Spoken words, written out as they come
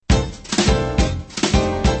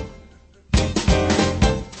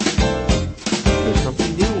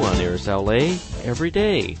LA every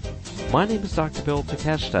day. My name is Dr. Bill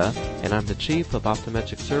Takeshita, and I'm the Chief of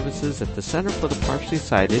Optometric Services at the Center for the Partially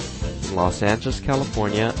Sighted in Los Angeles,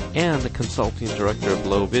 California, and the Consulting Director of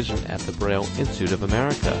Low Vision at the Braille Institute of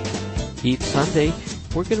America. Each Sunday,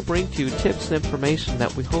 we're going to bring to you tips and information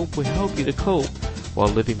that we hope will help you to cope while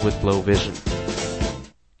living with low vision.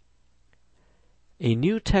 A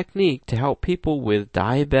new technique to help people with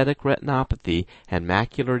diabetic retinopathy and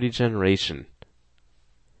macular degeneration.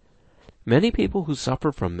 Many people who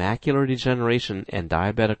suffer from macular degeneration and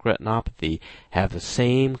diabetic retinopathy have the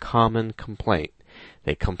same common complaint.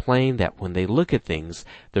 They complain that when they look at things,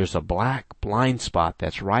 there's a black blind spot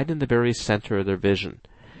that's right in the very center of their vision.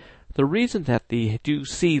 The reason that they do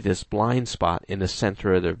see this blind spot in the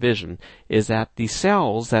center of their vision is that the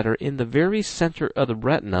cells that are in the very center of the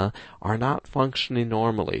retina are not functioning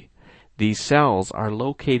normally. These cells are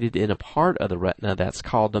located in a part of the retina that's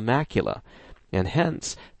called the macula, and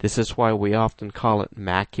hence this is why we often call it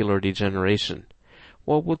macular degeneration.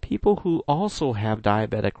 Well, with people who also have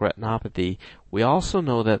diabetic retinopathy, we also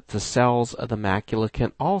know that the cells of the macula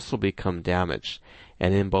can also become damaged,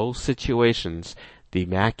 and in both situations, the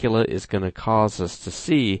macula is going to cause us to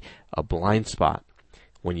see a blind spot.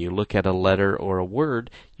 When you look at a letter or a word,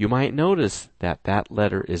 you might notice that that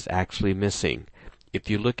letter is actually missing. If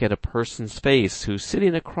you look at a person's face who's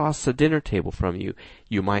sitting across the dinner table from you,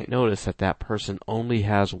 you might notice that that person only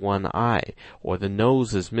has one eye, or the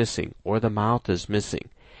nose is missing, or the mouth is missing.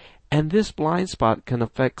 And this blind spot can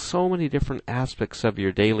affect so many different aspects of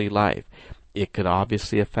your daily life. It could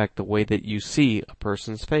obviously affect the way that you see a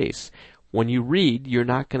person's face. When you read, you're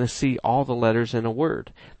not going to see all the letters in a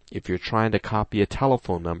word. If you're trying to copy a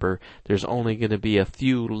telephone number, there's only going to be a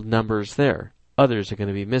few numbers there. Others are going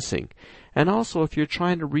to be missing. And also, if you're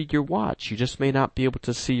trying to read your watch, you just may not be able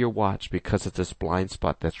to see your watch because of this blind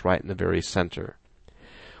spot that's right in the very center.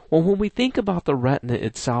 Well, when we think about the retina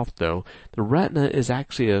itself, though, the retina is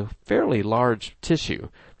actually a fairly large tissue.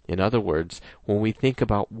 In other words, when we think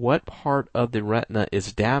about what part of the retina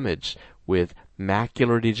is damaged with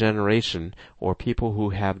macular degeneration or people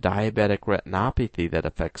who have diabetic retinopathy that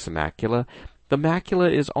affects the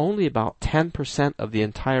macula is only about 10% of the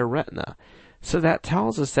entire retina. So that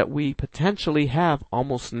tells us that we potentially have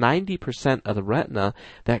almost 90% of the retina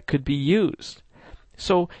that could be used.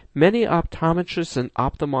 So many optometrists and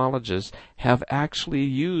ophthalmologists have actually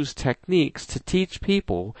used techniques to teach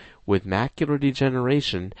people with macular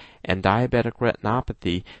degeneration and diabetic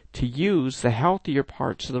retinopathy to use the healthier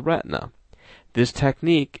parts of the retina. This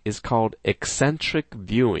technique is called eccentric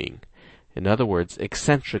viewing. In other words,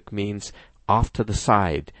 eccentric means off to the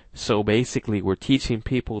side. So basically we're teaching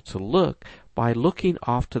people to look by looking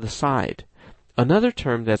off to the side. Another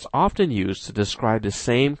term that's often used to describe the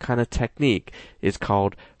same kind of technique is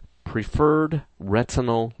called preferred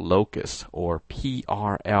retinal locus, or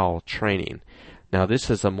PRL training. Now this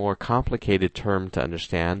is a more complicated term to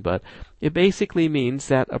understand, but it basically means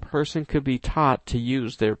that a person could be taught to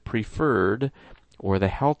use their preferred or the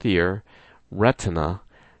healthier retina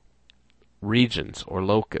regions or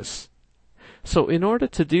locus. So in order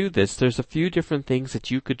to do this, there's a few different things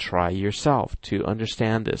that you could try yourself to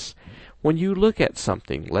understand this. When you look at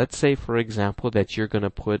something, let's say for example that you're going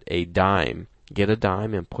to put a dime, get a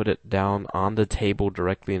dime and put it down on the table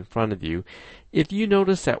directly in front of you. If you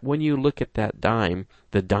notice that when you look at that dime,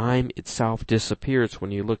 the dime itself disappears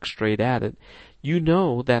when you look straight at it, you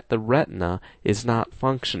know that the retina is not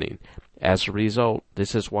functioning. As a result,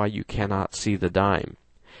 this is why you cannot see the dime.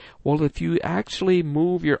 Well, if you actually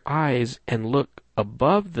move your eyes and look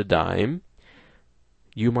above the dime,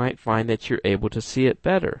 you might find that you're able to see it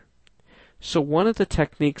better. So one of the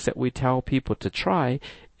techniques that we tell people to try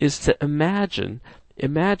is to imagine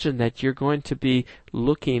that you're going to be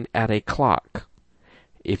looking at a clock.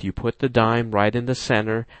 If you put the dime right in the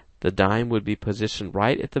center, the dime would be positioned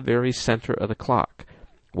right at the very center of the clock.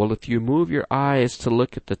 Well, if you move your eyes to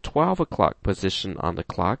look at the 12 o'clock position on the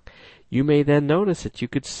clock, you may then notice that you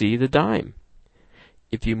could see the dime.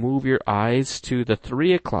 If you move your eyes to the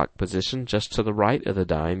 3 o'clock position just to the right of the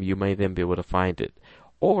dime, you may then be able to find it.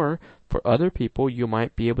 Or, for other people, you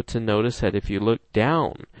might be able to notice that if you look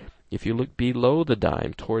down, if you look below the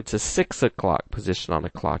dime towards the 6 o'clock position on the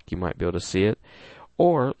clock, you might be able to see it.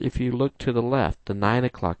 Or, if you look to the left, the 9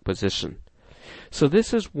 o'clock position. So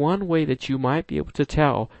this is one way that you might be able to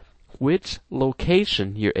tell which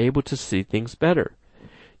location you're able to see things better.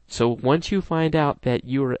 So once you find out that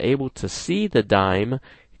you are able to see the dime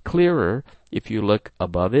clearer if you look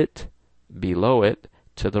above it, below it,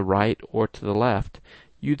 to the right or to the left,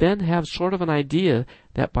 you then have sort of an idea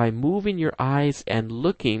that by moving your eyes and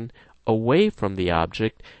looking away from the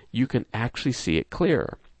object, you can actually see it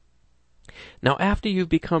clearer. Now, after you've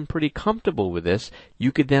become pretty comfortable with this,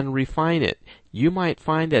 you could then refine it. You might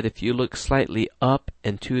find that if you look slightly up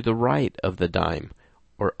and to the right of the dime,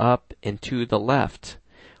 or up and to the left,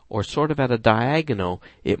 or sort of at a diagonal,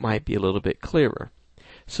 it might be a little bit clearer.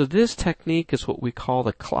 So this technique is what we call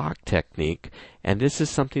the clock technique, and this is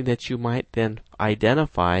something that you might then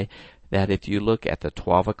identify that if you look at the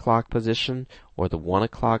 12 o'clock position, or the 1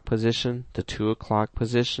 o'clock position, the 2 o'clock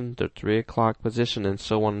position, the 3 o'clock position, and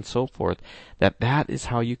so on and so forth, that is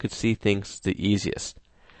how you could see things the easiest.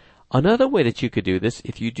 Another way that you could do this,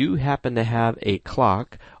 if you do happen to have a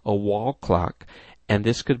clock, a wall clock, and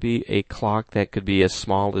this could be a clock that could be as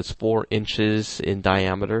small as 4 inches in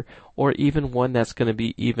diameter, or even one that's going to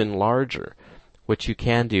be even larger. What you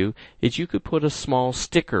can do is you could put a small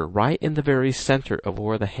sticker right in the very center of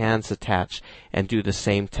where the hands attach and do the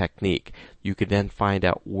same technique. You could then find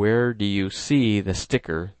out where do you see the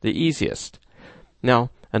sticker the easiest. Now,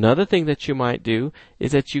 another thing that you might do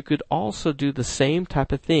is that you could also do the same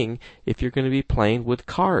type of thing if you're going to be playing with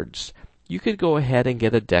cards. You could go ahead and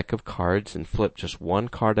get a deck of cards and flip just one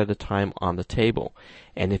card at a time on the table.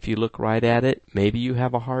 And if you look right at it, maybe you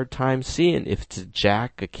have a hard time seeing if it's a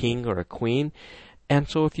jack, a king, or a queen. And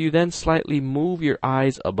so if you then slightly move your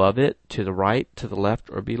eyes above it, to the right, to the left,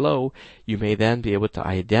 or below, you may then be able to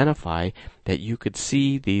identify that you could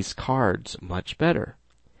see these cards much better.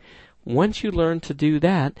 Once you learn to do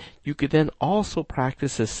that, you could then also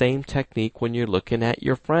practice the same technique when you're looking at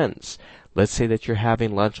your friends. Let's say that you're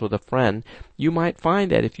having lunch with a friend. You might find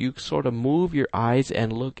that if you sort of move your eyes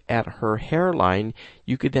and look at her hairline,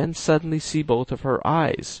 you could then suddenly see both of her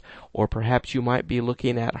eyes. Or perhaps you might be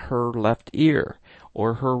looking at her left ear,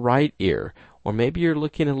 or her right ear. Or maybe you're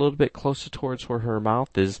looking a little bit closer towards where her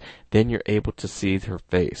mouth is, then you're able to see her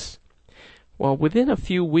face. Well, within a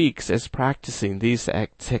few weeks as practicing these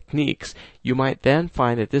techniques, you might then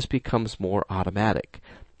find that this becomes more automatic.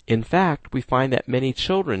 In fact, we find that many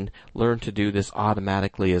children learn to do this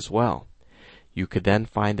automatically as well. You could then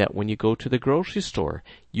find that when you go to the grocery store,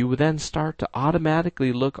 you would then start to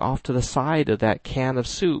automatically look off to the side of that can of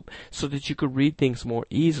soup so that you could read things more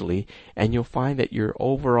easily, and you'll find that your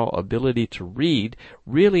overall ability to read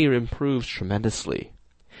really improves tremendously.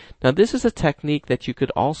 Now, this is a technique that you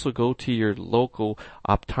could also go to your local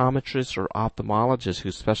optometrist or ophthalmologist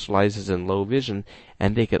who specializes in low vision,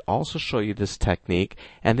 and they could also show you this technique,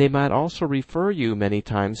 and they might also refer you many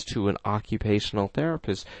times to an occupational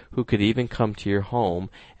therapist who could even come to your home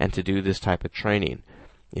and to do this type of training.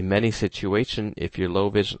 In many situations, if your low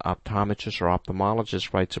vision optometrist or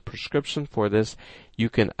ophthalmologist writes a prescription for this, you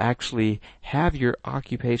can actually have your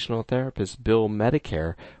occupational therapist bill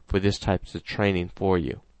Medicare for this type of training for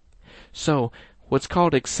you. So, what's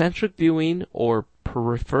called eccentric viewing or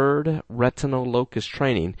preferred retinal locus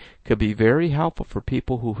training could be very helpful for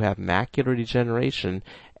people who have macular degeneration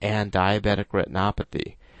and diabetic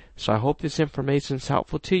retinopathy. So I hope this information is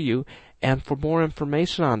helpful to you, and for more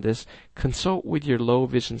information on this, consult with your low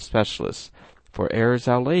vision specialist. For Errors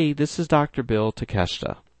LA, this is Dr. Bill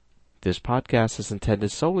Takeshita. This podcast is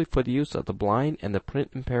intended solely for the use of the blind and the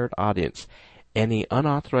print impaired audience. Any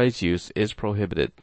unauthorized use is prohibited.